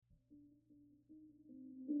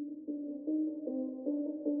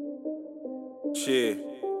Shit,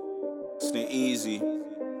 it's NaaEzy.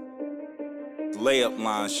 Layup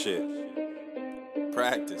line shit.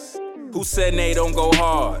 Practice. Who said they don't go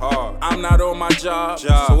hard? I'm not on my job.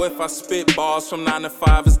 So if I spit bars from 9 to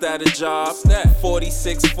 5, is that a job? What's that?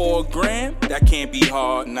 46 for a gram? That can't be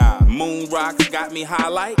hard. Nah. Moon rocks got me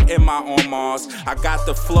highlight in my on Mars. I got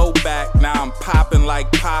the flow back, now I'm popping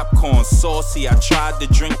like popcorn. Saucy, I tried to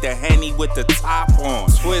drink the Henny with the top on.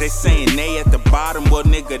 They saying they at the bottom, well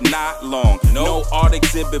nigga not long. No art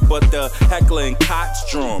exhibit but the heckler and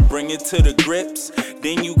cots drawn. Bring it to the grips,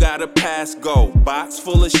 then you gotta pass go. Box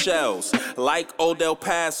full of shells, like Old El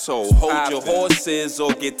Paso. Hold your horses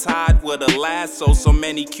or get tied with a lasso. So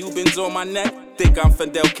many Cubans on my neck, think I'm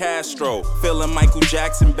Fidel Castro. Feeling Michael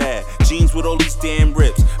Jackson bad, jeans with all these damn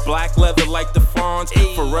rips. Black leather like the Fonz,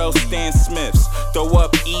 Pharrell Stan Smiths. Throw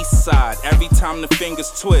up east side, every time the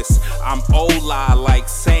fingers twist. I'm Ola like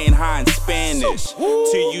saying hi in Spanish.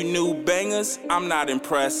 To you new bangers, I'm not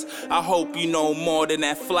impressed. I hope you know more than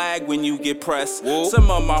that flag when you get pressed. Some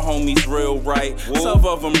of my homies real right, some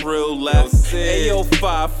of them real left. Ayo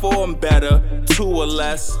 5-4 and better, 2 or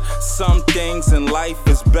less. Some things in life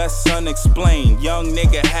is best unexplained. Young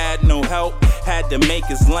nigga had no help, had to make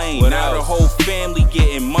his lane. Now the whole family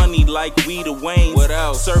getting money like we the Waynes. What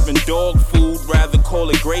else? Serving dog food, rather call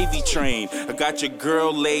it gravy train. I got your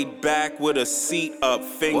girl laid back with her seat up.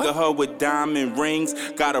 Finger her with diamond rings,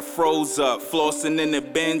 got her froze up. Flossing in the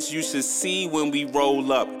Benz, you should see when we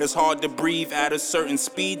roll up. It's hard to breathe at a certain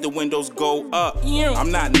speed, the windows go up.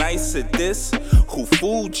 I'm not nice at this, who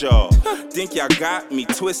fooled y'all? Think y'all got me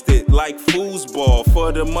twisted like foosball.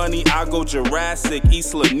 For the money I go Jurassic,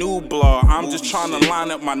 Isla Nublar. I'm just trying to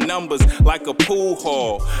line up my numbers like a pool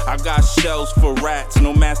hall. I got shells for rats,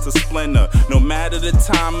 no Master Splinter. No matter the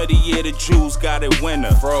time of the year, the Jews got it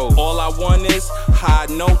winter. All I want is high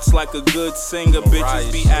notes like a good singer.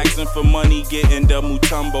 Bitches be asking for money, getting the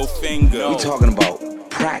Mutombo finger. We talking about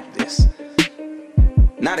practice,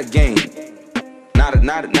 not a game. Not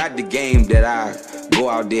the game that I go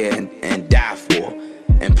out there and die for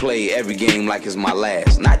and play every game like it's my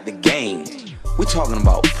last. Not the game. We talking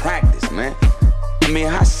about practice, man. I mean,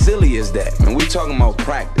 how silly is that, man? We talking about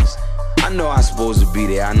practice. I know I'm supposed to be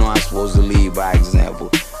there. I know I'm supposed to lead by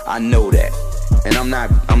example. I know that. And I'm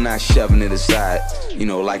not shoving it aside, you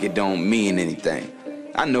know, like it don't mean anything.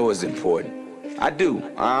 I know it's important. I do.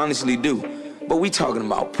 I honestly do. But we talking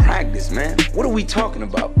about practice, man. What are we talking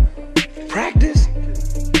about? Practice?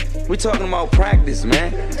 We talking about practice,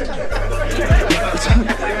 man.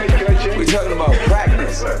 We talking about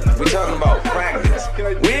practice. We talking about practice.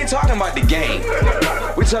 We ain't talking about the game.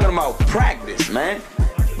 We talking about practice, man.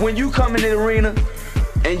 When you come in the arena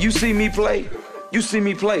and you see me play,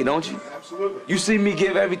 don't you? Absolutely. You see me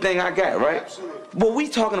give everything I got, right? Absolutely. But we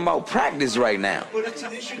talking about practice right now. But it's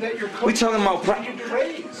an issue that you're We talking about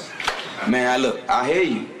practice. Man, I hear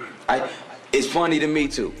you. It's funny to me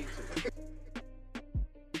too.